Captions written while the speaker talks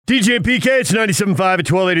DJ and PK, it's 97.5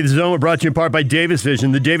 at 1280 The Zone. We're brought to you in part by Davis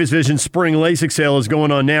Vision. The Davis Vision Spring LASIK sale is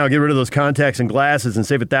going on now. Get rid of those contacts and glasses and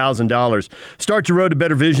save $1,000. Start your road to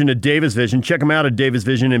better vision at Davis Vision. Check them out at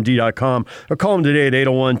davisvisionmd.com or call them today at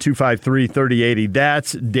 801-253-3080.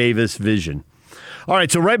 That's Davis Vision. All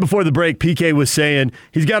right, so right before the break, PK was saying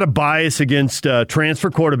he's got a bias against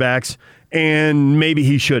transfer quarterbacks, and maybe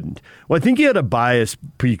he shouldn't. Well, I think he had a bias,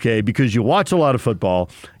 PK, because you watch a lot of football.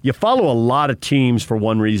 You follow a lot of teams for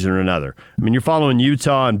one reason or another. I mean, you're following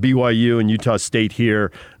Utah and BYU and Utah State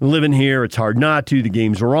here. Living here, it's hard not to. The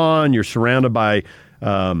games are on. You're surrounded by,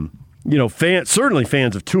 fans, certainly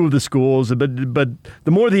fans of two of the schools. But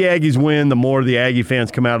the more the Aggies win, the more the Aggie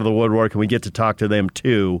fans come out of the woodwork, and we get to talk to them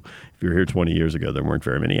too. If you were here 20 years ago, there weren't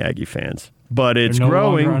very many Aggie fans. But it's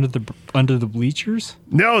growing. Under the bleachers?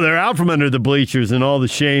 No, they're out from under the bleachers and all the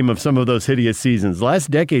shame of some of those hideous seasons. The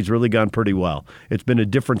last decade's really gone pretty well. It's been a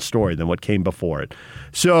different story than what came before it.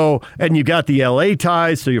 So, and you got the LA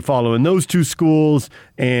ties, so you're following those two schools,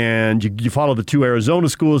 and you follow the two Arizona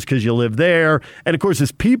schools because you live there. And, of course,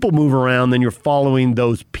 as people move around, then you're following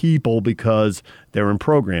those people because they're in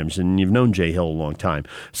programs, and you've known Jay Hill a long time.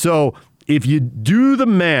 So if you do the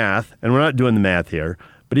math, and we're not doing the math here,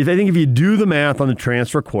 but I think if you do the math on the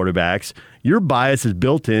transfer quarterbacks, your bias is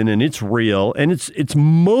built in and it's real, and it's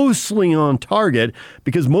mostly on target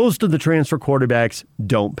because most of the transfer quarterbacks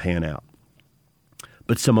don't pan out.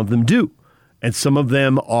 But some of them do, and some of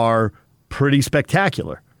them are pretty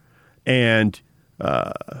spectacular. And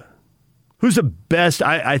who's the best?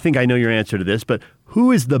 I think I know your answer to this, but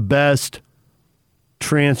who is the best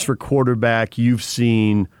transfer quarterback you've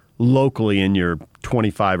seen locally in your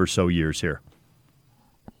 25 or so years here?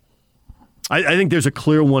 I think there's a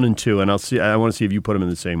clear 1 and 2, and I want to see if you put them in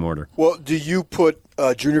the same order. Well, do you put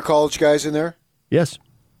junior college guys in there? Yes.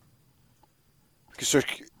 So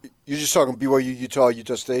you're just talking BYU,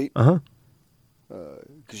 Utah State? Uh-huh.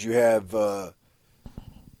 Because you have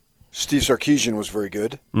Steve Sarkisian was very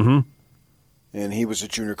good. Mm-hmm. And he was a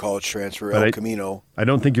junior college transfer, but El Camino. I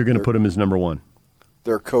don't think you're going to put him as number 1.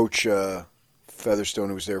 Their coach, Featherstone,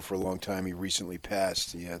 who was there for a long time, he recently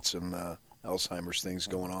passed. He had some Alzheimer's things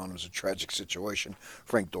going on. It was a tragic situation.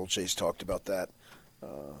 Frank Dolce's talked about that,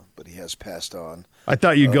 but he has passed on. I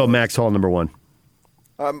thought you'd go Max Hall number 1.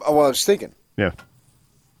 I was thinking. Yeah.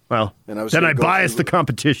 Well, and I biased the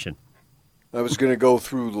competition. I was going to go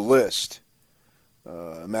through the list.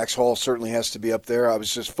 Max Hall certainly has to be up there. I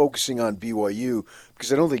was just focusing on BYU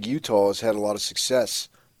because I don't think Utah has had a lot of success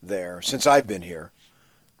there since I've been here.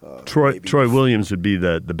 Troy Williams would be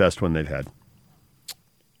the best one they've had.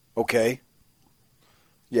 Okay.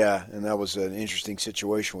 Yeah, and that was an interesting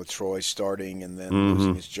situation with Troy starting and then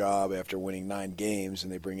losing his job after winning 9 games,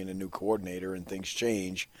 and they bring in a new coordinator and things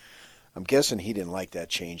change. I'm guessing he didn't like that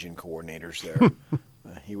change in coordinators there.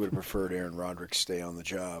 He would have preferred Aaron Roderick stay on the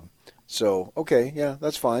job. So, okay, yeah,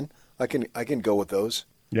 that's fine. I can go with those.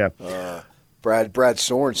 Yeah. Brad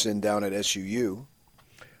Sorensen down at SUU.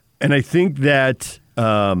 And I think that, we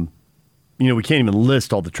can't even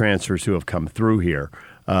list all the transfers who have come through here.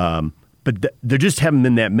 But there just haven't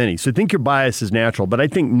been that many. So I think your bias is natural. But I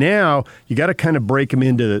think now you got to kind of break them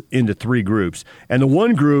into 3 groups. And the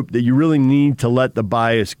one group that you really need to let the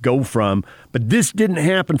bias go from, but this didn't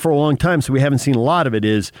happen for a long time, so we haven't seen a lot of it,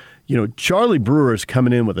 is, Charlie Brewer is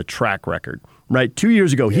coming in with a track record, right? 2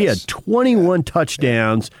 years ago, he had 21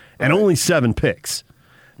 touchdowns and only 7 picks.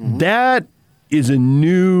 Mm-hmm. That is a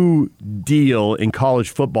new deal in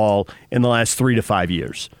college football in the last 3 to 5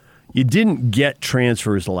 years. You didn't get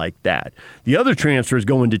transfers like that. The other transfers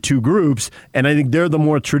go into 2 groups, and I think they're the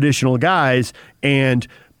more traditional guys. And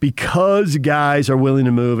because guys are willing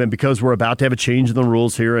to move, and because we're about to have a change in the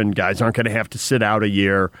rules here, and guys aren't going to have to sit out a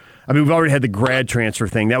year. I mean, we've already had the grad transfer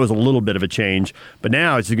thing. That was a little bit of a change. But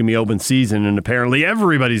now it's going to be open season, and apparently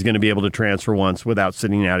everybody's going to be able to transfer once without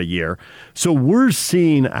sitting out a year. So we're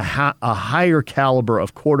seeing a higher caliber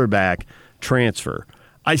of quarterback transfer.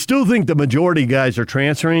 I still think the majority of guys are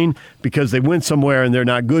transferring because they went somewhere and they're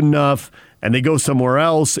not good enough, and they go somewhere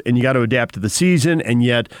else, and you got to adapt to the season, and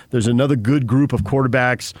yet there's another good group of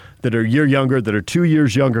quarterbacks that are a year younger, that are 2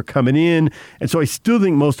 years younger coming in, and so I still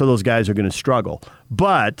think most of those guys are going to struggle.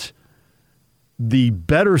 But the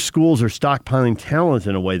better schools are stockpiling talent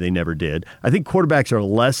in a way they never did. I think quarterbacks are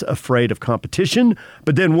less afraid of competition,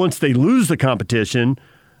 but then once they lose the competition,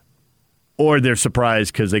 or they're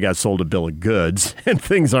surprised because they got sold a bill of goods and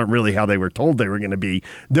things aren't really how they were told they were going to be,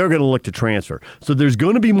 they're going to look to transfer. So there's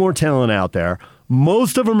going to be more talent out there.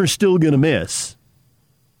 Most of them are still going to miss.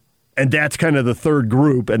 And that's kind of the third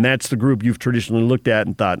group, and that's the group you've traditionally looked at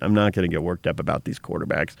and thought, I'm not going to get worked up about these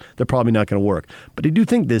quarterbacks. They're probably not going to work. But I do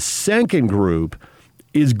think this second group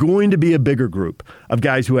is going to be a bigger group of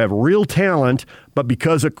guys who have real talent, but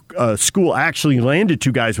because a school actually landed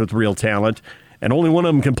 2 guys with real talent and only one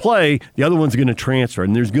of them can play, the other one's going to transfer.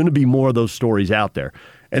 And there's going to be more of those stories out there.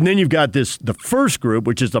 And then you've got the first group,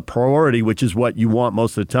 which is the priority, which is what you want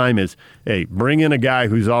most of the time is, hey, bring in a guy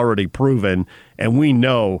who's already proven, and we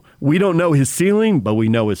don't know his ceiling, but we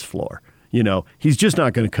know his floor. You know, he's just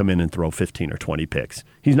not going to come in and throw 15 or 20 picks.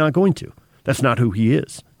 He's not going to. That's not who he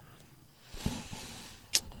is.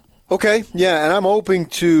 Okay, yeah, and I'm open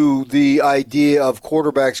to the idea of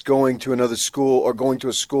quarterbacks going to another school or going to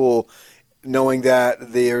a school knowing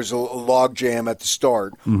that there's a log jam at the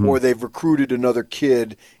start, or they've recruited another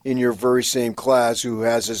kid in your very same class who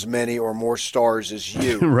has as many or more stars as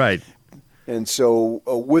you. Right. And so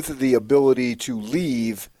with the ability to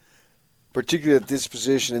leave, particularly at this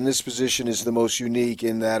position, and this position is the most unique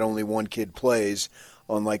in that only one kid plays,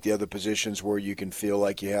 unlike the other positions where you can feel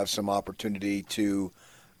like you have some opportunity to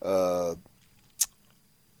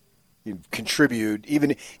you contribute.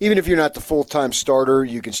 Even if you're not the full-time starter,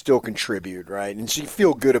 you can still contribute, right? And so you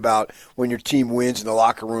feel good about when your team wins in the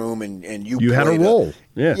locker room and you had a role.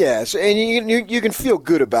 Yeah. Yes, and you can feel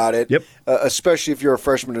good about it, yep. Especially if you're a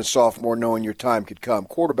freshman and sophomore knowing your time could come.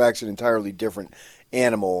 Quarterback's an entirely different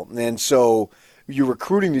animal. And so you're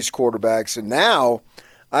recruiting these quarterbacks, and now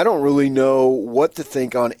I don't really know what to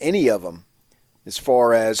think on any of them as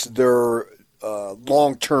far as their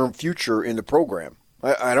long-term future in the program.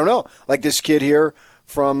 I don't know. Like this kid here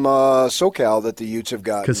from SoCal that the Utes have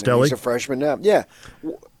gotten. Castelli? He's a freshman now. Yeah.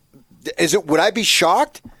 Would I be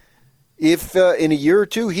shocked if in a year or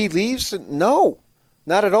two he leaves? No,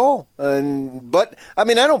 not at all. But I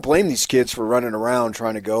mean, I don't blame these kids for running around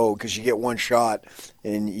trying to go because you get one shot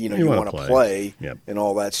and you want to play yep. and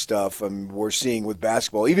all that stuff. We're seeing with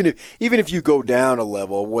basketball, even if you go down a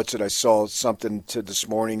level. I saw something this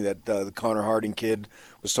morning that the Connor Harding kid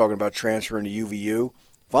was talking about transferring to UVU.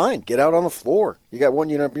 Fine, get out on the floor. You got one,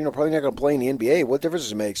 probably not going to play in the NBA. What difference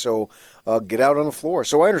does it make? So get out on the floor.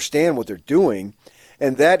 So I understand what they're doing,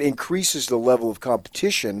 and that increases the level of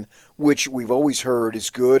competition, which we've always heard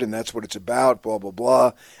is good, and that's what it's about, blah, blah,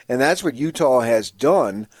 blah. And that's what Utah has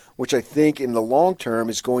done, which I think in the long term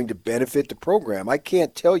is going to benefit the program. I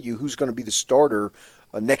can't tell you who's going to be the starter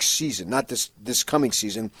next season, not this coming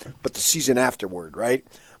season, but the season afterward, right?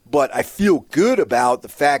 But I feel good about the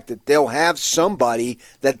fact that they'll have somebody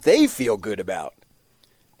that they feel good about.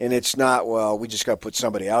 And it's not, well, we just got to put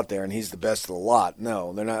somebody out there and he's the best of the lot.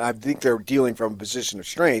 No, they're not. I think they're dealing from a position of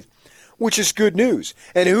strength, which is good news.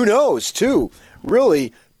 And who knows, too,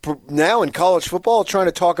 really, now in college football, trying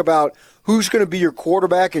to talk about who's going to be your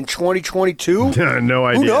quarterback in 2022? No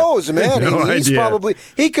idea. Who knows, man? He's idea.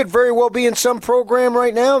 He could very well be in some program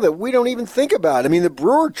right now that we don't even think about. I mean, the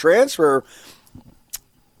Brewer transfer,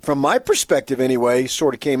 from my perspective anyway,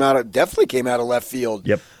 definitely came out of left field.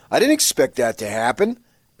 Yep. I didn't expect that to happen,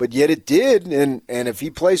 but yet it did. And if he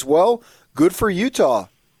plays well, good for Utah.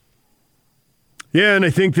 Yeah, and I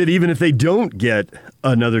think that even if they don't get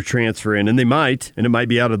another transfer in, and they might, and it might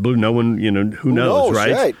be out of the blue, no one, who knows,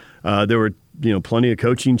 right? There were, plenty of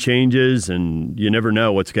coaching changes, and you never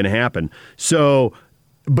know what's going to happen. So,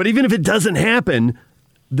 but even if it doesn't happen,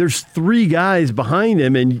 there's 3 guys behind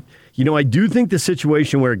him, and I do think the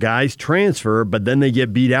situation where guys transfer, but then they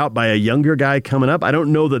get beat out by a younger guy coming up, I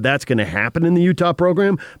don't know that that's going to happen in the Utah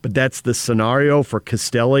program, but that's the scenario for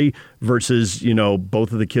Castelli versus,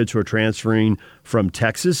 both of the kids who are transferring from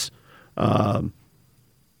Texas.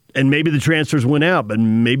 And maybe the transfers went out, but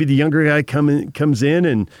maybe the younger guy comes in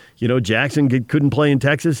and, Jackson couldn't play in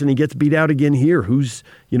Texas and he gets beat out again here. Who's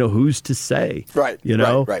to say? Right,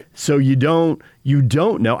 right. So you don't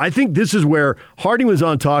know. I think this is where Harding was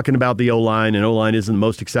on talking about the O-line, and O-line isn't the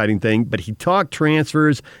most exciting thing, but he talked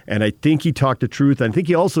transfers, and I think he talked the truth. I think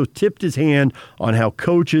he also tipped his hand on how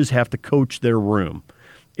coaches have to coach their room,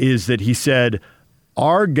 is that he said,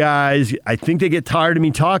 our guys, I think they get tired of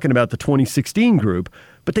me talking about the 2016 group,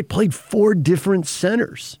 but they played 4 different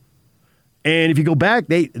centers. And if you go back,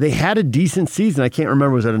 they had a decent season. I can't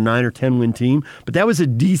remember, was it a 9 or 10 win team? But that was a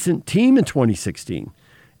decent team in 2016.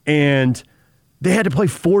 And they had to play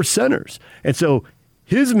 4 centers. And so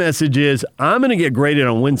his message is, I'm going to get graded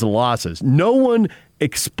on wins and losses.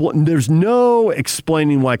 There's no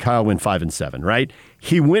explaining why Kyle went 5-7, right?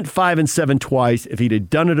 He went 5-7 twice. If he'd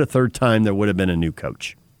have done it a third time, there would have been a new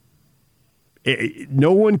coach.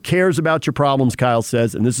 No one cares about your problems, Kyle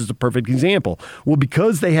says, and this is a perfect example. Well,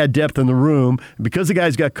 because they had depth in the room, because the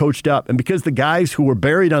guys got coached up, and because the guys who were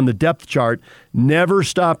buried on the depth chart never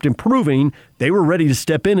stopped improving, they were ready to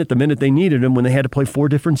step in at the minute they needed them when they had to play 4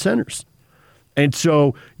 different centers. And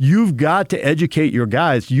so you've got to educate your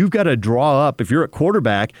guys. You've got to draw up, if you're at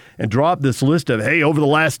quarterback, and draw up this list of, hey, over the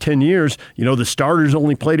last 10 years, the starters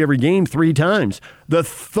only played every game 3 times. The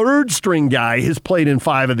third string guy has played in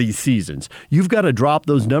 5 of these seasons. You've got to drop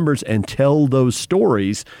those numbers and tell those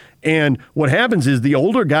stories. And what happens is the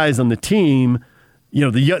older guys on the team,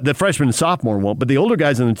 the freshman and sophomore won't, but the older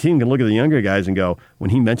guys on the team can look at the younger guys and go,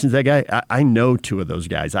 when he mentions that guy, I know 2 of those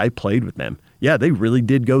guys. I played with them. Yeah, they really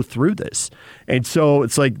did go through this. And so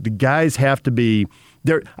it's like the guys have to be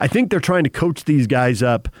I think they're trying to coach these guys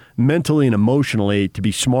up mentally and emotionally to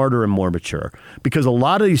be smarter and more mature. Because a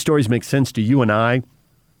lot of these stories make sense to you and I,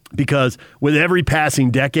 because with every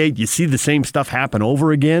passing decade, you see the same stuff happen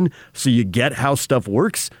over again, so you get how stuff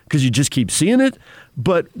works because you just keep seeing it.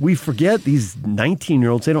 But we forget these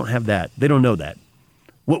 19-year-olds, they don't have that. They don't know that.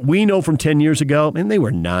 What we know from 10 years ago, and they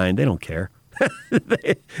were 9, they don't care.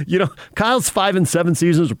 Kyle's 5 and 7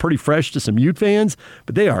 seasons are pretty fresh to some Ute fans,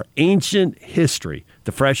 but they are ancient history,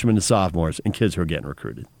 the freshmen and sophomores and kids who are getting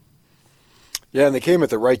recruited. Yeah, and they came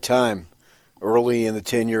at the right time, early in the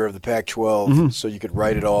tenure of the Pac-12, so you could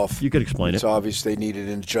write it off. You could explain it. It's obvious they needed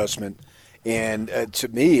an adjustment. And to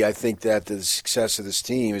me, I think that the success of this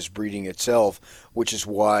team is breeding itself, which is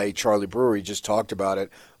why Charlie Brewery just talked about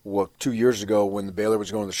it. 2 years ago when the Baylor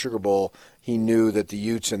was going to the Sugar Bowl, he knew that the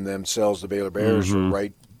Utes and themselves, the Baylor Bears, were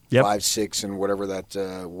right 5, 6, and whatever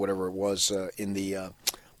it was in the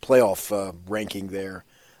playoff ranking there.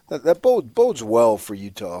 That bodes well for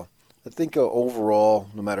Utah. I think overall,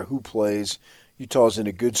 no matter who plays, Utah's in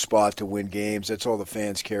a good spot to win games. That's all the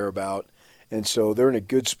fans care about. And so they're in a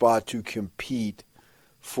good spot to compete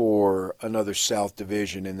for another South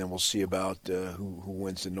division, and then we'll see about who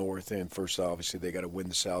wins the North. And first, obviously, they got to win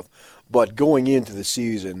the South. But going into the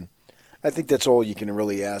season, I think that's all you can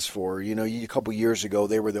really ask for. A couple years ago,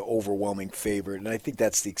 they were the overwhelming favorite, and I think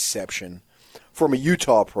that's the exception from a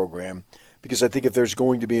Utah program, because I think if there's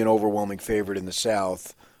going to be an overwhelming favorite in the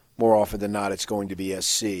South, more often than not, it's going to be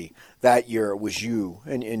SC. That year, it was you,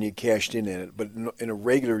 and you cashed in it. But in a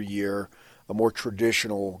regular year, a more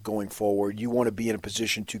traditional going forward, you want to be in a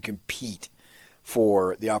position to compete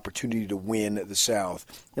for the opportunity to win the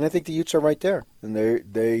South. And I think the Utes are right there. And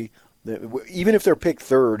they even if they're picked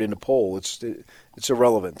third in the poll, it's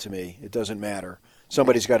irrelevant to me. It doesn't matter.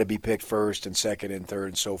 Somebody's got to be picked first and second and third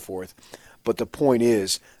and so forth. But the point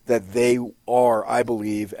is that they are, I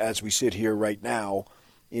believe, as we sit here right now,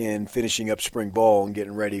 in finishing up spring ball and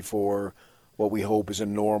getting ready for what we hope is a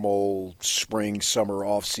normal spring, summer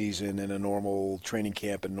off season and a normal training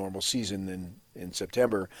camp and normal season in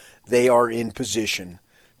September, they are in position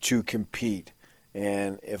to compete.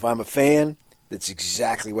 And if I'm a fan, that's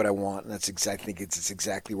exactly what I want, and it's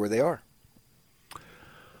exactly where they are.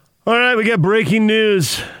 All right, we got breaking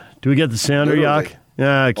news. Do we get the sounder, Literally. Yak?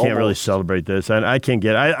 I can't Almost. really celebrate this. I can't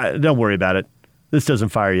get it. Don't worry about it. This doesn't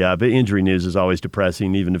fire you up. Injury news is always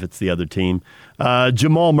depressing, even if it's the other team.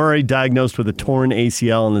 Jamal Murray diagnosed with a torn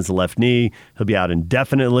ACL in his left knee. He'll be out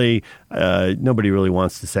indefinitely. Nobody really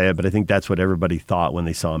wants to say it, but I think that's what everybody thought when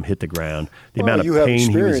they saw him hit the ground. The amount of you have pain he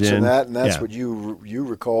experience was in. that, and that's what you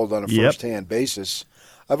recalled on a first-hand basis.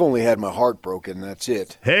 I've only had my heart broken. That's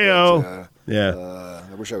it. Hey-o.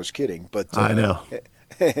 I wish I was kidding, but I know.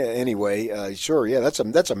 Anyway, sure, yeah,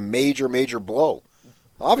 that's a major, major blow.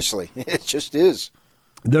 Obviously, it just is.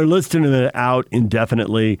 They're listing it out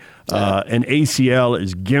indefinitely. An ACL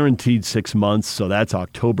is guaranteed 6 months, so that's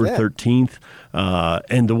October 13th.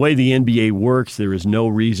 And the way the NBA works, there is no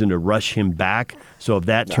reason to rush him back. So if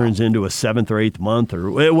that turns into a 7th or 8th month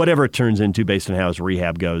or whatever it turns into based on how his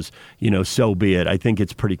rehab goes, so be it. I think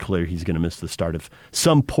it's pretty clear he's going to miss the start of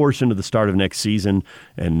some portion of the start of next season,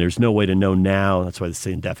 and there's no way to know now. That's why they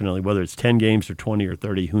say indefinitely. Whether it's 10 games or 20 or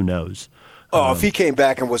 30, who knows? If he came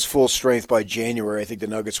back and was full strength by January, I think the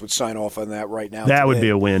Nuggets would sign off on that right now. That would be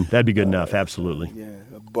a win. That'd be good enough, absolutely.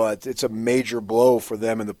 Yeah, but it's a major blow for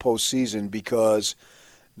them in the postseason because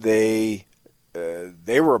they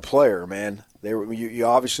were a player, man. They were you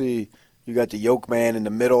obviously you got the yoke man in the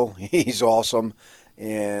middle. He's awesome,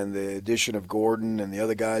 and the addition of Gordon and the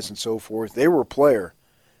other guys and so forth. They were a player,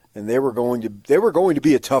 and they were going to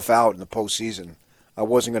be a tough out in the postseason. I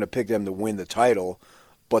wasn't going to pick them to win the title.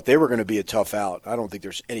 But they were going to be a tough out. I don't think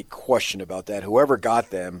there's any question about that. Whoever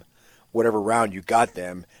got them, whatever round you got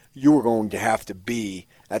them, you were going to have to be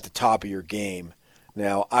at the top of your game.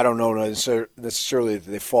 Now, I don't know necessarily that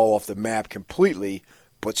they fall off the map completely,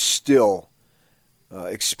 but still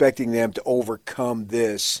expecting them to overcome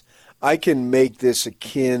this. I can make this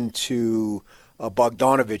akin to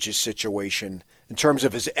Bogdanovich's situation in terms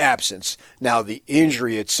of his absence. Now, the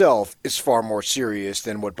injury itself is far more serious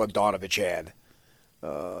than what Bogdanovich had.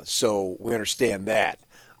 So we understand that.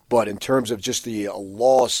 But in terms of just the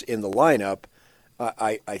loss in the lineup,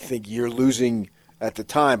 I think you're losing. At the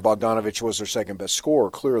time, Bogdanovich was their second best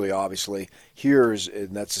scorer, clearly, obviously.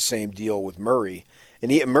 And that's the same deal with Murray.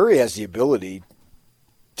 And Murray has the ability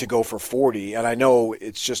to go for 40, and I know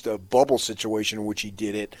it's just a bubble situation in which he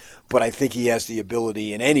did it, but I think he has the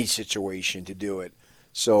ability in any situation to do it.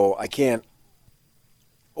 So I can't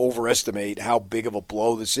overestimate how big of a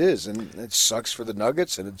blow this is, and it sucks for the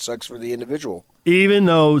Nuggets, and it sucks for the individual. Even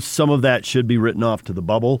though some of that should be written off to the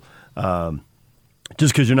bubble,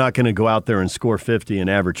 just because you're not going to go out there and score 50 and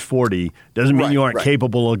average 40 doesn't mean you aren't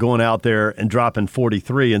capable of going out there and dropping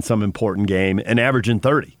 43 in some important game and averaging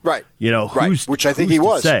 30. Right. Which I think he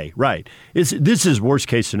was. Right. This is worst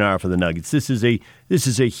case scenario for the Nuggets. This is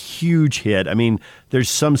a huge hit. I mean, there's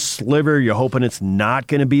some sliver. You're hoping it's not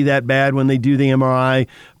going to be that bad when they do the MRI,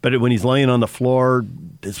 but when he's laying on the floor,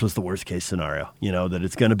 this was the worst case scenario. That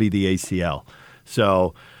it's going to be the ACL.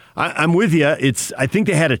 So I'm with you. I think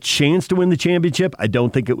they had a chance to win the championship. I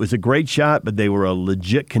don't think it was a great shot, but they were a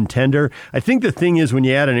legit contender. I think the thing is when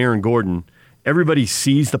you add an Aaron Gordon, everybody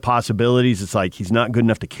sees the possibilities. It's like he's not good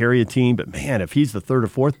enough to carry a team, but man, if he's the third or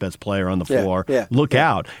fourth best player on the floor, look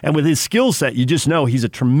out. And with his skill set, you just know he's a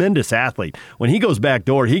tremendous athlete. When he goes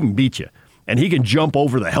backdoor, he can beat you. And he can jump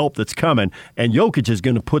over the help that's coming. And Jokic is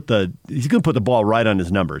going to put the ball right on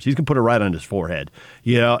his numbers. He's going to put it right on his forehead.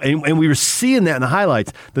 And we were seeing that in the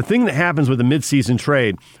highlights. The thing that happens with a midseason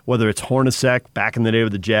trade, whether it's Hornacek back in the day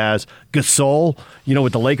with the Jazz, Gasol,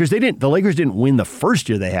 with the Lakers, the Lakers didn't win the first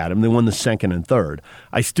year they had him. They won the second and third.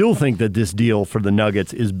 I still think that this deal for the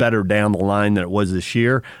Nuggets is better down the line than it was this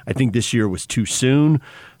year. I think this year was too soon.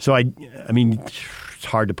 So I mean, it's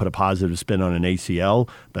hard to put a positive spin on an ACL,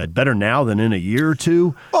 but better now than in a year or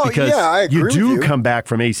two. Oh, because I agree with you come back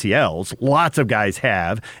from ACLs. Lots of guys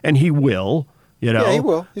have, and he will. Yeah, he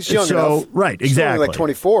will. He's young enough. Right, He's exactly. only like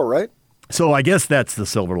 24, right? So I guess that's the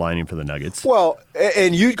silver lining for the Nuggets. Well,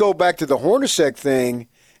 and you go back to the Hornacek thing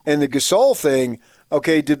and the Gasol thing.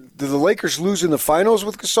 Okay, did the Lakers lose in the finals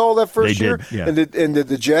with Gasol that first year? Yeah. And did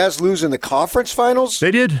the Jazz lose in the conference finals?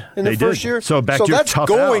 They did. In the first year? So back to that's tough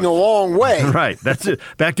going out. a long way. Right. That's it.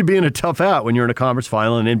 Back to being a tough out when you're in a conference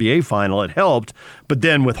final and NBA final. It helped. But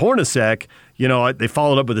then with Hornacek, they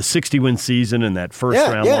followed up with a 60-win season and that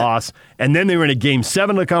first-round loss. And then they were in a Game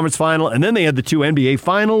 7 of the conference final. And then they had the 2 NBA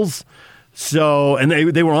finals. So, and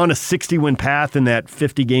they were on a 60-win path in that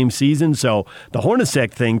 50-game season. So the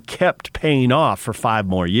Hornacek thing kept paying off for 5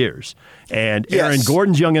 more years. And Aaron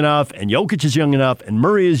Gordon's young enough, and Jokic is young enough, and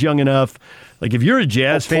Murray is young enough. Like if you're a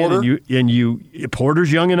Jazz fan and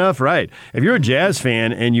Porter's young enough, right? If you're a Jazz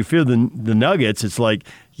fan and you feel the Nuggets, it's like,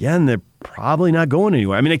 and they're probably not going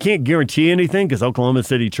anywhere. I mean, I can't guarantee anything because Oklahoma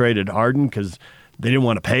City traded Harden because they didn't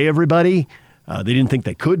want to pay everybody. They didn't think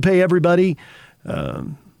they could pay everybody.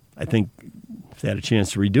 I think if they had a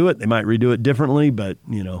chance to redo it, they might redo it differently, but,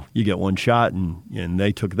 you get one shot, and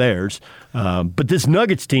they took theirs. But this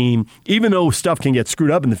Nuggets team, even though stuff can get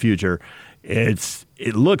screwed up in the future,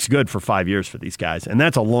 it looks good for 5 years for these guys, and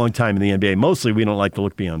that's a long time in the NBA. Mostly we don't like to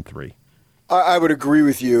look beyond 3. I would agree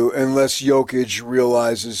with you unless Jokic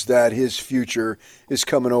realizes that his future is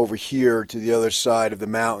coming over here to the other side of the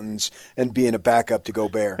mountains and being a backup to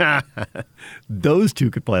Gobert. Those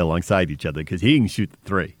two could play alongside each other because he can shoot the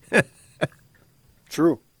 3.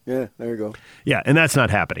 True. Yeah, there you go. Yeah, and that's not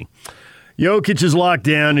happening. Jokic is locked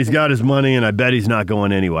down. He's got his money, and I bet he's not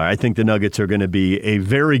going anywhere. I think the Nuggets are going to be a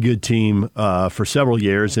very good team for several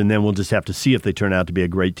years, and then we'll just have to see if they turn out to be a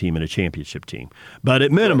great team and a championship team. But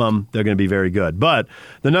at minimum, they're going to be very good. But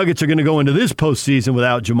the Nuggets are going to go into this postseason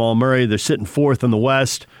without Jamal Murray. They're sitting 4th in the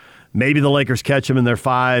West. Maybe the Lakers catch them in their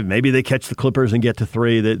 5. Maybe they catch the Clippers and get to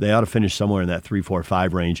 3. They ought to finish somewhere in that 3, 4,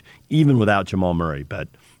 5 range, even without Jamal Murray. But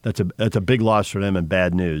that's a big loss for them and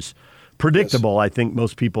bad news. Predictable. Yes. I think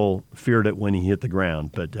most people feared it when he hit the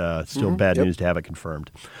ground, but still bad news to have it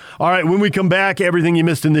confirmed. All right, when we come back, everything you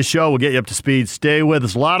missed in this show, we'll get you up to speed. Stay with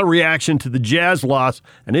us. A lot of reaction to the Jazz loss,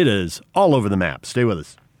 and it is all over the map. Stay with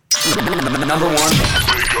us. Number 1.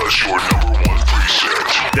 Make us your number 1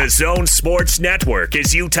 preset. The Zone Sports Network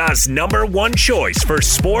is Utah's number 1 choice for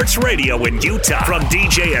sports radio in Utah. From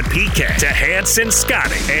DJ and PK to Hanson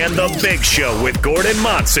Scotty and The Big Show with Gordon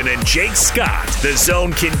Monson and Jake Scott. The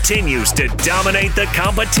Zone continues to dominate the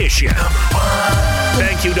competition.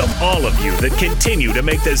 Thank you to all of you that continue to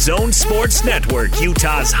make the Zone Sports Network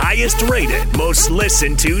Utah's highest rated, most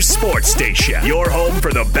listened to sports station. Your home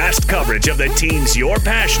for the best coverage of the teams you're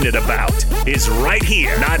passionate about is right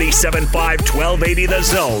here. 97.5 1280 The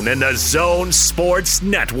Zone and the Zone Sports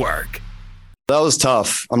Network. That was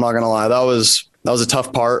tough. I'm not going to lie. That was a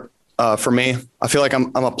tough part. for me. I feel like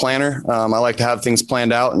I'm a planner. I like to have things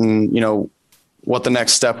planned out and, what the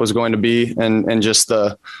next step was going to be. And just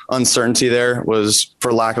the uncertainty there was,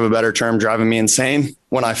 for lack of a better term, driving me insane.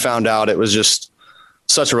 When I found out, it was just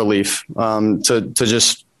such a relief to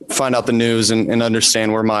just find out the news and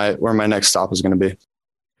understand where my next stop is going to be.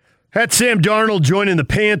 Had Sam Darnold joining the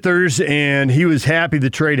Panthers, and he was happy the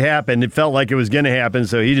trade happened. It felt like it was going to happen,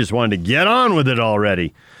 so he just wanted to get on with it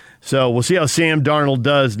already. So we'll see how Sam Darnold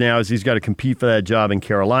does now, as he's got to compete for that job in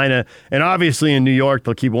Carolina. And obviously in New York,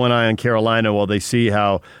 they'll keep one eye on Carolina while they see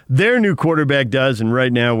how their new quarterback does. And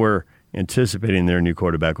right now we're anticipating their new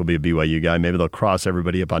quarterback will be a BYU guy. Maybe they'll cross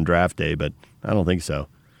everybody up on draft day, but I don't think so.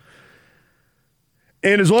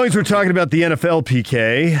 And as long as we're talking about the NFL,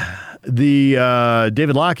 PK,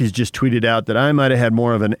 David Locke has just tweeted out that I might have had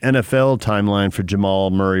more of an NFL timeline for Jamal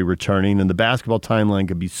Murray returning, and the basketball timeline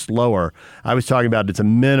could be slower. I was talking about it's a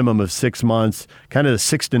minimum of 6 months, kind of the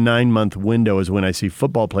 6 to 9 month window is when I see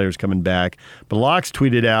football players coming back. But Locke's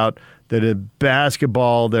tweeted out that in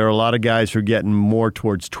basketball, there are a lot of guys who are getting more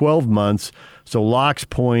towards 12 months. So Locke's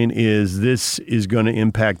point is this is going to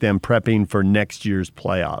impact them prepping for next year's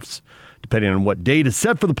playoffs, depending on what date is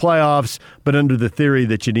set for the playoffs, but under the theory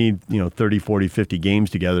that you need 30, 40, 50 games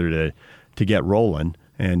together to get rolling,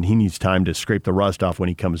 and he needs time to scrape the rust off when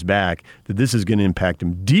he comes back, that this is going to impact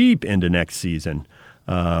him deep into next season.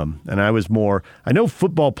 And I know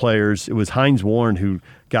football players, it was Hines Warren who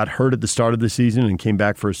got hurt at the start of the season and came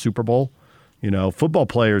back for a Super Bowl. Football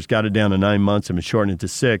players got it down to 9 months and shortened it to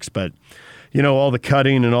 6, but all the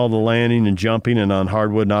cutting and all the landing and jumping and on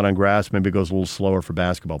hardwood, not on grass, maybe it goes a little slower for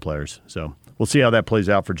basketball players. So we'll see how that plays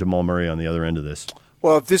out for Jamal Murray on the other end of this.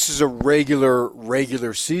 Well, if this is a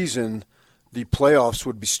regular season, the playoffs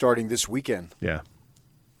would be starting this weekend. Yeah.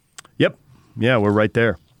 Yep. Yeah, we're right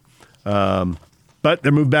there. But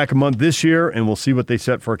they're moved back a month this year, and we'll see what they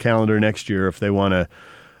set for a calendar next year if they want to,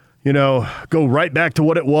 go right back to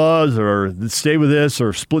what it was or stay with this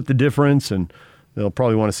or split the difference, and they'll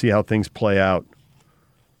probably want to see how things play out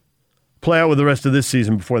with the rest of this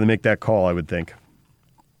season before they make that call, I would think.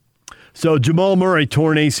 So Jamal Murray,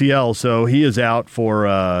 torn ACL, so he is out for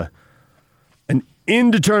an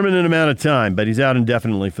indeterminate amount of time, but he's out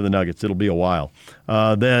indefinitely for the Nuggets. It'll be a while.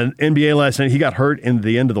 Then NBA last night, he got hurt in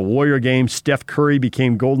the end of the Warrior game. Steph Curry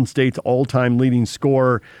became Golden State's all-time leading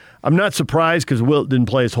scorer. I'm not surprised because Wilt didn't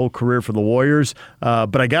play his whole career for the Warriors,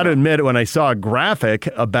 but I got to admit, when I saw a graphic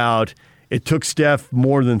about it took Steph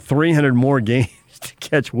more than 300 more games to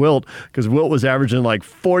catch Wilt because Wilt was averaging like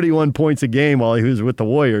 41 points a game while he was with the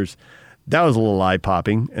Warriors. That was a little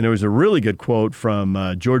eye-popping. And there was a really good quote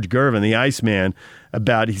from George Gervin, the Iceman,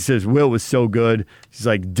 he says, Wilt was so good. He's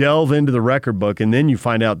like, delve into the record book, and then you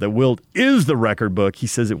find out that Wilt is the record book. He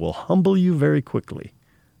says it will humble you very quickly.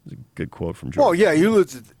 It was a good quote from George. Well, yeah, you look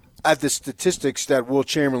at the statistics that Wilt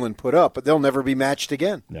Chamberlain put up, but they'll never be matched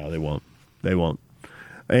again. No, they won't. They won't.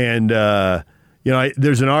 And,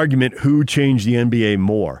 there's an argument who changed the NBA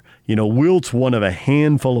more. Wilt's one of a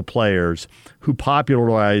handful of players who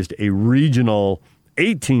popularized a regional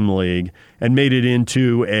 8-team league and made it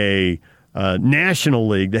into a national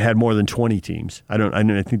league that had more than 20 teams.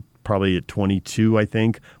 I think probably at 22, I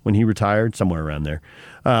think, when he retired, somewhere around there.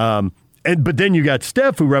 But then you got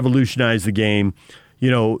Steph, who revolutionized the game.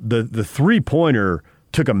 The three-pointer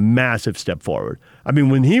took a massive step forward. I mean,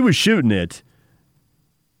 when he was shooting it,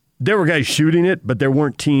 there were guys shooting it, but there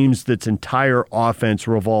weren't teams that's entire offense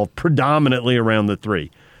revolved predominantly around the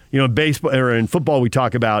three. In baseball or in football, we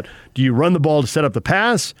talk about, do you run the ball to set up the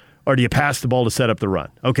pass or do you pass the ball to set up the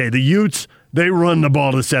run? Okay, the Utes, they run the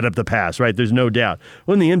ball to set up the pass, right? There's no doubt.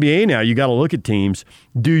 Well, in the NBA now, you got to look at teams.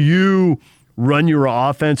 Do you run your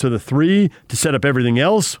offense with a three to set up everything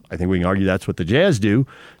else? I think we can argue that's what the Jazz do.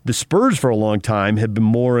 The Spurs for a long time have been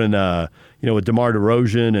more in with DeMar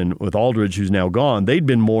DeRozan and with Aldridge, who's now gone, they'd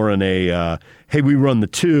been more in a, hey, we run the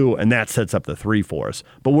two, and that sets up the three for us.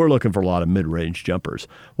 But we're looking for a lot of mid-range jumpers.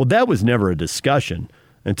 Well, that was never a discussion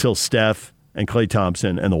until Steph and Klay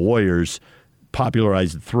Thompson and the Warriors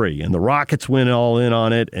popularized the three. And the Rockets went all in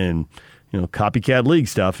on it, and copycat league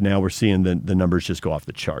stuff. Now we're seeing the numbers just go off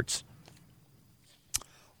the charts.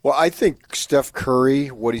 Well, I think Steph Curry,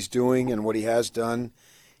 what he's doing and what he has done,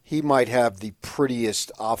 he might have the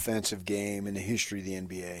prettiest offensive game in the history of the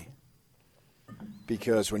NBA.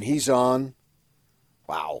 Because when he's on,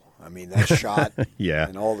 wow, I mean, that shot yeah.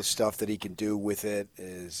 and all the stuff that he can do with it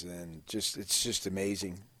it's just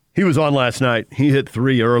amazing. He was on last night. He hit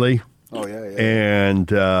three early. Oh, yeah.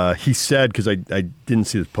 And he said, because I didn't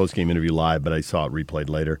see the post-game interview live, but I saw it replayed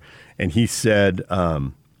later, and he said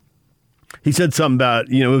something about,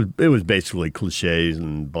 it was basically cliches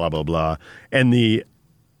and blah, blah, blah. And the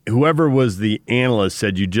whoever was the analyst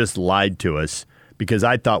said you just lied to us because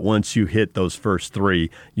I thought once you hit those first 3,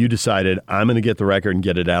 you decided I'm going to get the record and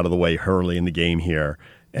get it out of the way early in the game here,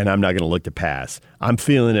 and I'm not going to look to pass. I'm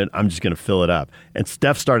feeling it. I'm just going to fill it up. And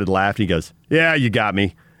Steph started laughing. He goes, yeah, you got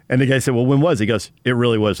me. And the guy said, well, when was it? He goes, it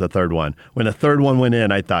really was the third one. When the third one went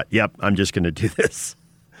in, I thought, yep, I'm just going to do this.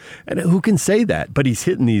 And who can say that? But he's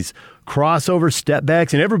hitting these crossover step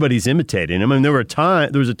backs, and everybody's imitating him. I mean, there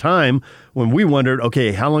was a time when we wondered,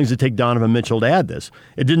 okay, how long does it take Donovan Mitchell to add this?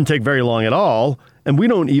 It didn't take very long at all, and we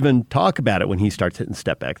don't even talk about it when he starts hitting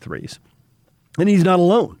step back threes. And he's not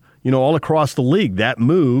alone. All across the league, that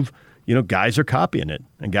move, guys are copying it,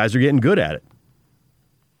 and guys are getting good at it.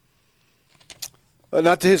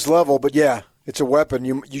 Not to his level, but yeah, it's a weapon.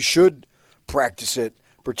 You should practice it,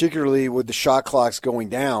 particularly with the shot clocks going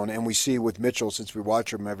down. And we see with Mitchell, since we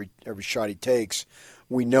watch him every shot he takes,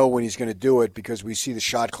 we know when he's going to do it because we see the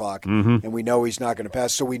shot clock, and we know he's not going to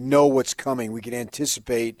pass. So we know what's coming. We can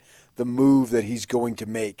anticipate the move that he's going to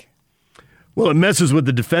make. Well, it messes with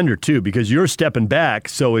the defender, too, because you're stepping back.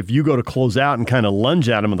 So if you go to close out and kind of lunge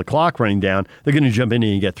at him with the clock running down, they're going to jump in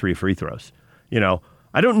and you get 3 free throws.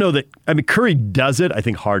 I don't know that – I mean, Curry does it. I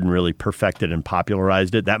think Harden really perfected and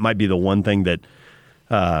popularized it. That might be the one thing that,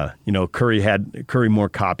 Curry more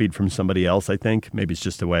copied from somebody else, I think. Maybe it's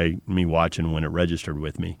just the way me watching when it registered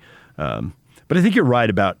with me. But I think you're right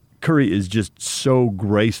about Curry is just so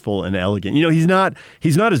graceful and elegant. He's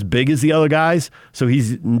not as big as the other guys, so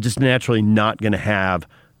he's just naturally not going to have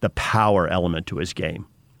the power element to his game.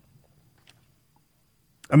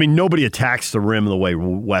 I mean, nobody attacks the rim the way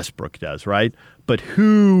Westbrook does, right? But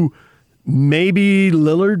maybe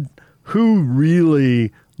Lillard, who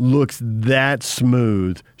really looks that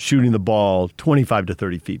smooth shooting the ball 25 to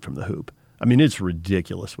 30 feet from the hoop? I mean, it's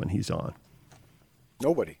ridiculous when he's on.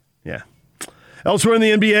 Nobody. Yeah. Elsewhere in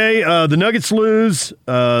the NBA, the Nuggets lose,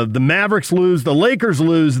 the Mavericks lose, the Lakers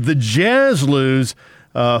lose, the Jazz lose.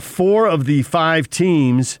 4 of the 5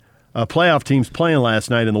 teams, playoff teams playing last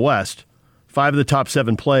night in the West. 5 of the top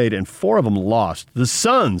 7 played, and 4 of them lost. The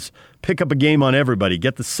Suns pick up a game on everybody,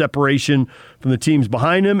 get the separation from the teams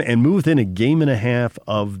behind them, and move within a game and a half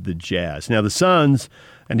of the Jazz. Now, the Suns,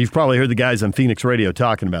 and you've probably heard the guys on Phoenix Radio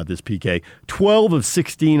talking about this, PK, 12 of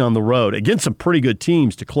 16 on the road against some pretty good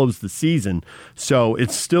teams to close the season. So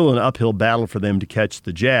it's still an uphill battle for them to catch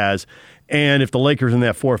the Jazz. And if the Lakers in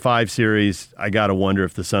that 4-5 series, I got to wonder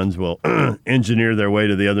if the Suns will engineer their way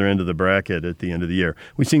to the other end of the bracket at the end of the year.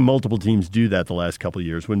 We've seen multiple teams do that the last couple of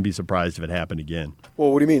years. Wouldn't be surprised if it happened again.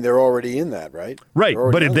 Well, what do you mean? They're already in that, right? Right,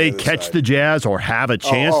 but if they catch the Jazz or have a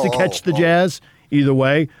chance to catch the Jazz, either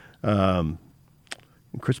way,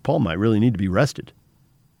 Chris Paul might really need to be rested.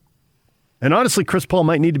 And honestly, Chris Paul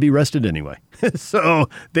might need to be rested anyway. So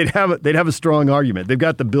they'd have a strong argument. They've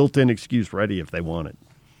got the built-in excuse ready if they want it.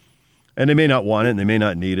 And they may not want it, and they may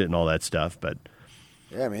not need it, and all that stuff. But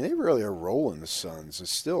yeah, I mean, they really are rolling the Suns.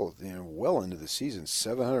 It's still well into the season.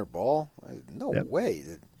 700 ball? No way.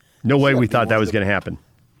 No way we thought that was going to happen.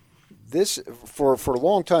 This for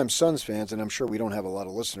long-time Suns fans, and I'm sure we don't have a lot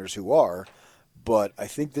of listeners who are, but I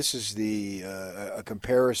think this is a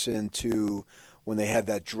comparison to when they had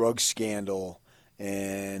that drug scandal.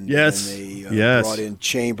 And they brought in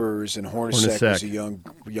Chambers, and Hornacek was a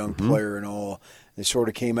young player and all. They sort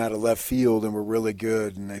of came out of left field and were really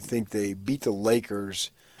good. And I think they beat the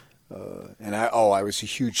Lakers. And I was a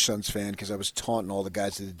huge Suns fan because I was taunting all the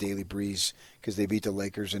guys at the Daily Breeze because they beat the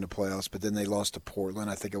Lakers in the playoffs. But then they lost to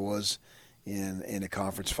Portland, I think it was, in a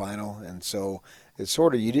conference final. And so it's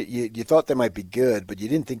sort of you thought they might be good, but you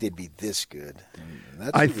didn't think they'd be this good. And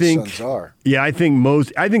that's who the Suns are. Yeah, I think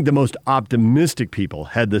the most optimistic people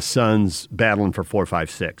had the Suns battling for 4,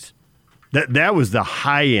 5, 6. That was the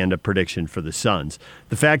high end of prediction for the Suns.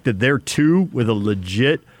 The fact that they're 2 with a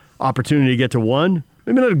legit opportunity to get to 1,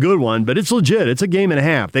 maybe not a good one, but it's legit. It's a game and a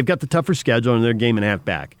half. They've got the tougher schedule, and they're a game and a half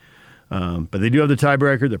back. But they do have the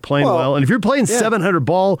tiebreaker. They're playing well. And if you're playing 700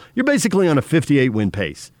 ball, you're basically on a 58-win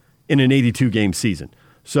pace in an 82-game season.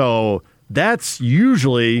 So that's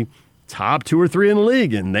usually top 2 or 3 in the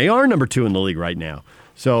league, and they are number 2 in the league right now.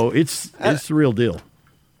 So it's the real deal.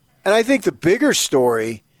 And I think the bigger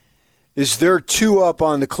story is they're 2 up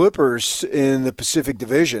on the Clippers in the Pacific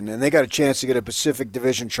Division, and they got a chance to get a Pacific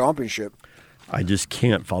Division championship. I just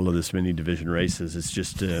can't follow this many division races. It's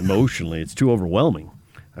just emotionally, it's too overwhelming.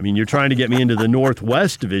 I mean, you're trying to get me into the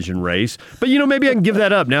Northwest Division race, but maybe I can give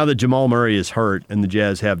that up now that Jamal Murray is hurt and the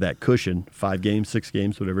Jazz have that cushion, 5 games, 6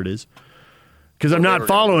 games, whatever it is. Because I'm not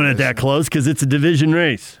following it that close because it's a division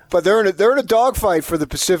race. But they're in a dogfight for the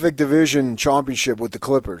Pacific Division championship with the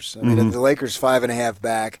Clippers. I mean, the Lakers 5.5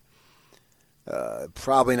 back.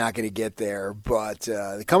 Probably not going to get there, but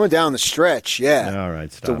coming down the stretch, yeah. All right,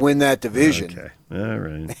 to stop. win that division. Okay. All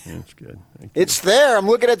right. That's good. It's there. I'm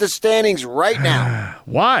looking at the standings right now.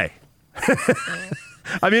 Why?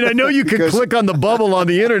 I mean, I know you could click on the bubble on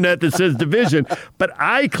the internet that says division, but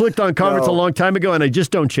I clicked on conference a long time ago, and I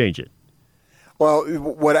just don't change it. Well,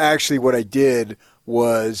 what I did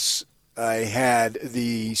was I had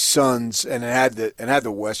the Suns and had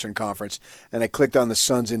the Western Conference, and I clicked on the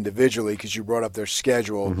Suns individually because you brought up their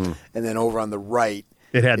schedule, and then over on the right.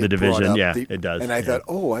 It had the division, yeah, it does. And I thought,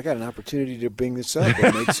 I got an opportunity to bring this up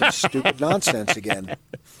and make some stupid nonsense again.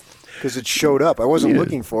 Because it showed up. I wasn't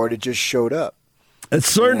looking for it. It just showed up. A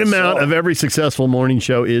certain amount of every successful morning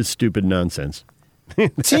show is stupid nonsense.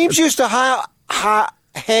 Teams used to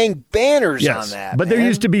hang banners on that. But there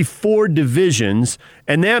used to be 4 divisions,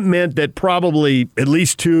 and that meant that probably at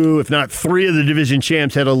least 2, if not 3 of the division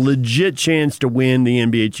champs had a legit chance to win the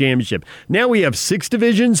NBA championship. Now we have 6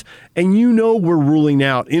 divisions, and we're ruling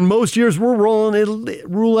out. In most years, we're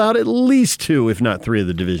rule out at least 2, if not 3 of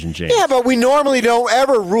the division champs. Yeah, but we normally don't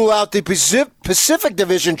ever rule out the Pacific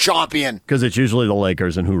Division champion. Because it's usually the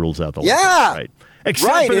Lakers, and who rules out the Lakers? Yeah. Right.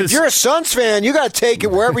 If you're a Suns fan, you got to take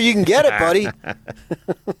it wherever you can get it, buddy.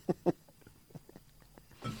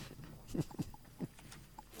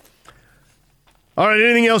 All right,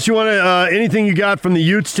 anything else you want to, anything you got from the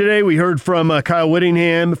Utes today? We heard from Kyle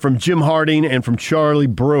Whittingham, from Jim Harding, and from Charlie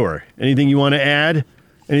Brewer. Anything you want to add?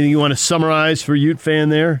 Anything you want to summarize for Ute fan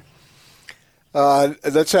there?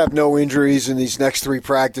 Let's have no injuries in these next 3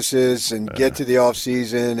 practices and get to the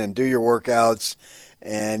offseason and do your workouts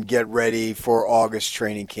and get ready for August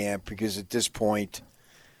training camp, because at this point,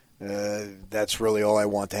 that's really all I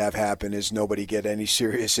want to have happen is nobody get any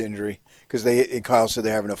serious injury. Because Kyle said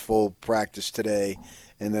they're having a full practice today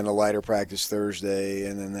and then a lighter practice Thursday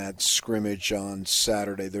and then that scrimmage on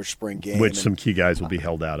Saturday, their spring game. Which some key guys will be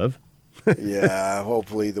held out of. Yeah,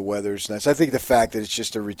 hopefully the weather's nice. I think the fact that it's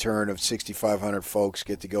just a return of 6,500 folks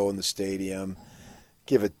get to go in the stadium,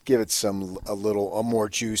 give it a little more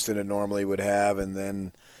juice than it normally would have, and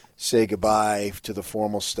then say goodbye to the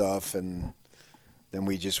formal stuff, and then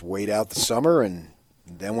we just wait out the summer, and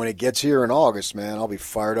then when it gets here in August, man, I'll be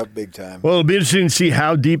fired up big time. Well, it'll be interesting to see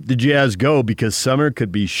how deep the Jazz go, because summer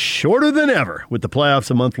could be shorter than ever with the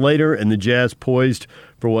playoffs a month later and the Jazz poised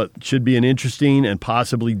for what should be an interesting and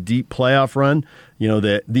possibly deep playoff run.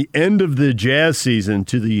 The end of the Jazz season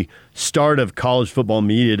to the start of college football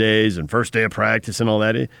media days and first day of practice and all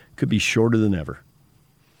that, it could be shorter than ever.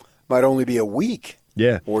 Might only be a week.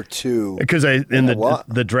 Yeah. Or 2. Because in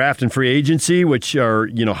the draft and free agency, which are,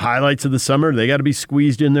 highlights of the summer, they got to be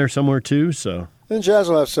squeezed in there somewhere too. So. And Jazz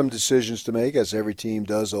will have some decisions to make, as every team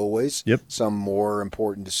does always. Yep. Some more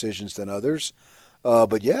important decisions than others.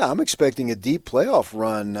 But, yeah, I'm expecting a deep playoff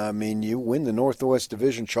run. I mean, you win the Northwest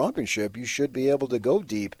Division Championship, you should be able to go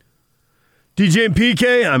deep. DJ and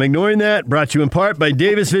PK, I'm ignoring that. Brought to you in part by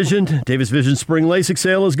Davis Vision. Davis Vision Spring LASIK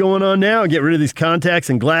sale is going on now. Get rid of these contacts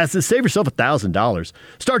and glasses. Save yourself $1,000.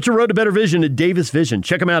 Start your road to better vision at Davis Vision.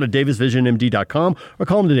 Check them out at davisvisionmd.com or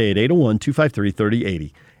call them today at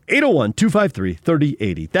 801-253-3080.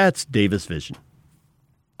 801-253-3080. That's Davis Vision.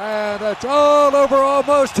 And it's all over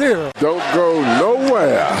almost here. Don't go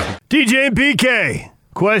nowhere. DJ and PK.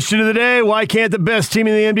 Question of the day, why can't the best team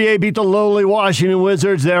in the NBA beat the lowly Washington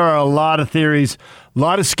Wizards? There are a lot of theories, a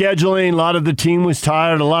lot of scheduling, a lot of the team was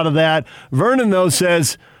tired, a lot of that. Vernon, though,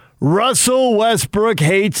 says Russell Westbrook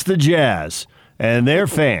hates the Jazz and their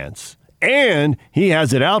fans, and he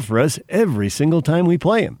has it out for us every single time we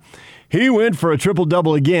play him. He went for a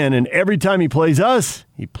triple-double again, and every time he plays us,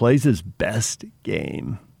 he plays his best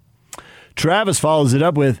game. Travis follows it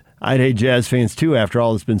up with, I'd hate Jazz fans too after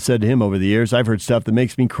all that's been said to him over the years. I've heard stuff that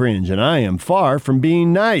makes me cringe, and I am far from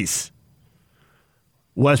being nice.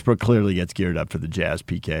 Westbrook clearly gets geared up for the Jazz,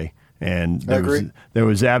 PK. And there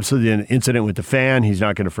was absolutely an incident with the fan. He's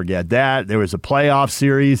not going to forget that. There was a playoff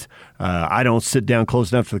series. I don't sit down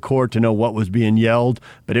close enough to the court to know what was being yelled,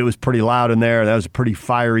 but it was pretty loud in there. That was a pretty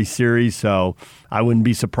fiery series, so I wouldn't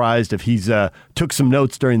be surprised if he's took some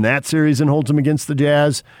notes during that series and holds them against the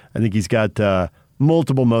Jazz. I think he's got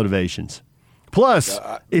multiple motivations. Plus,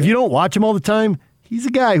 if you don't watch him all the time, he's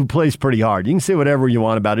a guy who plays pretty hard. You can say whatever you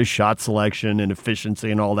want about his shot selection and efficiency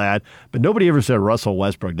and all that, but nobody ever said Russell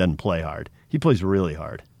Westbrook doesn't play hard. He plays really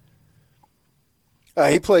hard.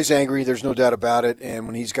 He plays angry, there's no doubt about it, and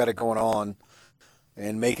when he's got it going on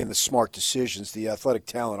and making the smart decisions, the athletic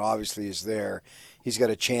talent obviously is there. He's got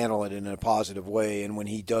to channel it in a positive way, and when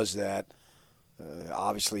he does that,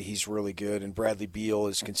 obviously he's really good, and Bradley Beal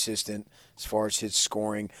is consistent as far as his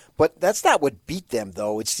scoring. But that's not what beat them,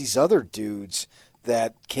 though. It's these other dudes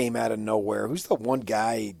that came out of nowhere. Who's the one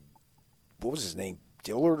guy? What was his name?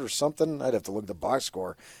 Dillard or something? I'd have to look at the box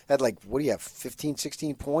score. Had 15,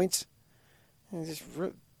 16 points?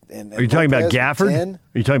 And Are you talking about Gafford? 10?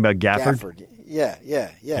 Are you talking about Gafford? Gafford.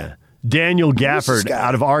 Yeah. Daniel Gafford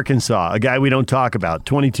out of Arkansas, a guy we don't talk about.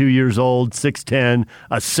 22 years old, 6'10",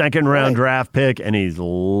 a second-round draft pick, and he's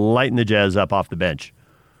lighting the Jazz up off the bench.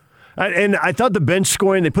 And I thought they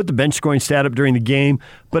put the bench scoring stat up during the game,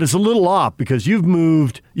 but it's a little off because you've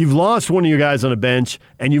lost one of your guys on the bench,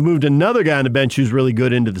 and you've moved another guy on the bench who's really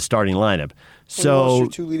good into the starting lineup. So you lost your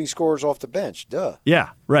two leading scorers off the bench. Duh. Yeah,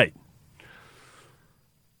 right.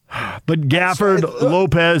 But Gafford,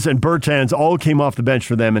 Lopez, and Bertans all came off the bench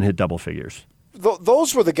for them and hit double figures.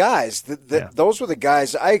 Those were the guys. Those were the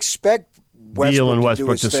guys. I expect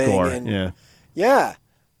Westbrook to score. Yeah.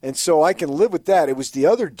 And so I can live with that. It was the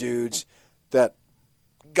other dudes that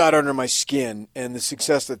got under my skin, and the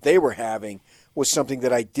success that they were having was something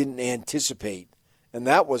that I didn't anticipate. And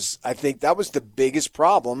I think that was the biggest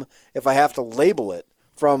problem, if I have to label it,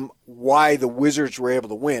 from why the Wizards were able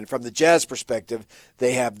to win. From the Jazz perspective,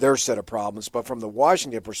 they have their set of problems. But from the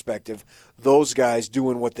Washington perspective, those guys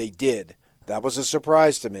doing what they did, that was a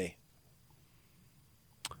surprise to me.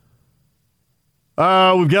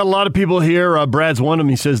 We've got a lot of people here. Brad's one of them.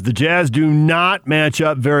 He says the Jazz do not match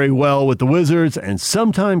up very well with the Wizards, and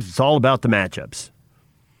sometimes it's all about the matchups.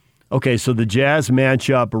 Okay, so the Jazz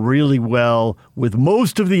match up really well with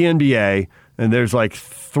most of the NBA, and there's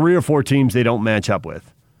 3 or 4 teams they don't match up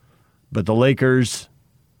with. But the Lakers,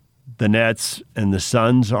 the Nets, and the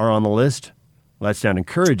Suns are on the list. Well, that's not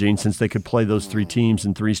encouraging since they could play those 3 teams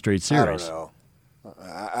in 3 straight series. I don't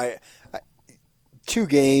know. 2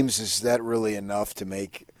 games, is that really enough to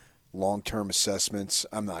make long-term assessments?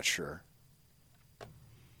 I'm not sure.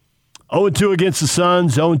 0-2 against the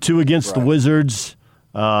Suns, 0-2 against the Wizards.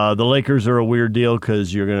 The Lakers are a weird deal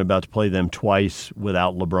because you're about to play them twice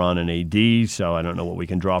without LeBron and AD, so I don't know what we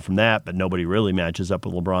can draw from that, but nobody really matches up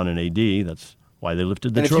with LeBron and AD. That's why they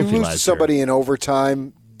lifted the trophy last year. And if you lose to somebody in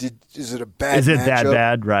overtime, is it a bad matchup? Is it that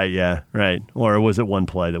bad? Right, yeah, right. Or was it one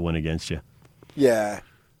play that went against you? Yeah.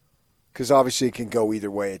 Because obviously it can go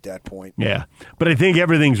either way at that point. Yeah. But I think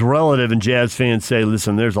everything's relative, and Jazz fans say,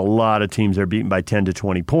 listen, there's a lot of teams that are beaten by 10 to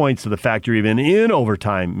 20 points, so the fact you're even in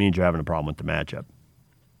overtime means you're having a problem with the matchup.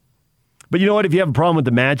 But you know what? If you have a problem with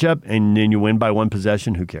the matchup and then you win by 1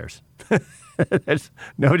 possession, who cares?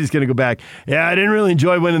 Nobody's going to go back, yeah, I didn't really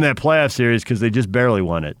enjoy winning that playoff series because they just barely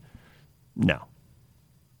won it. No.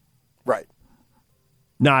 Right.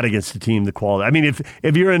 Not against a team the quality. I mean,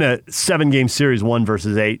 if you're in a 7-game series, 1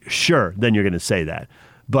 versus 8, sure, then you're going to say that.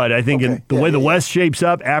 But I think in the way the West shapes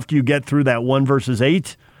up after you get through that 1 versus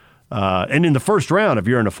 8, and in the first round, if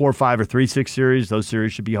you're in a 4-5 or 3-6 series, those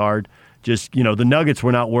series should be hard. Just, the Nuggets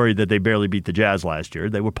were not worried that they barely beat the Jazz last year.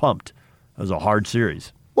 They were pumped. It was a hard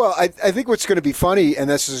series. Well, I think what's going to be funny, and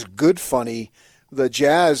this is good funny, the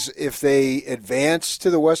Jazz, if they advance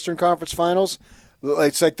to the Western Conference Finals,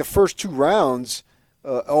 it's like the first 2 rounds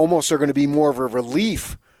almost are going to be more of a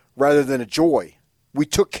relief rather than a joy. We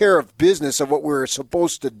took care of business of what we were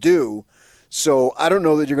supposed to do, so I don't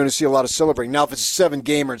know that you're going to see a lot of celebrating. Now, if it's a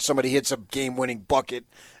 7-gamer and somebody hits a game-winning bucket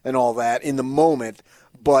and all that in the moment,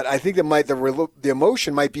 but I think the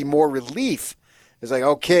emotion might be more relief. It's like,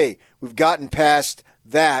 okay, we've gotten past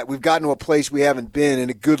that. We've gotten to a place we haven't been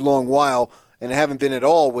in a good long while and haven't been at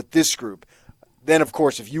all with this group. Then, of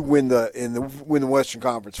course, if you win the Western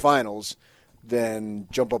Conference Finals, then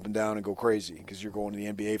jump up and down and go crazy because you're going to the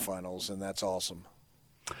NBA Finals, and that's awesome.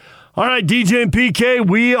 All right, DJ and PK,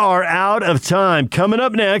 we are out of time. Coming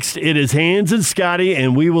up next, it is Hans and Scotty,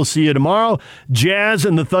 and we will see you tomorrow. Jazz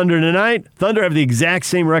and the Thunder tonight. Thunder have the exact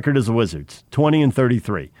same record as the Wizards,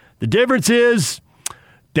 20-33. The difference is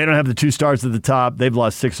they don't have the 2 stars at the top. They've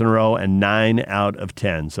lost 6 in a row and 9 out of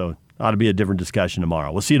 10. So ought to be a different discussion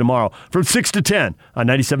tomorrow. We'll see you tomorrow from 6 to 10 on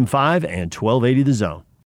 97.5 and 1280 The Zone.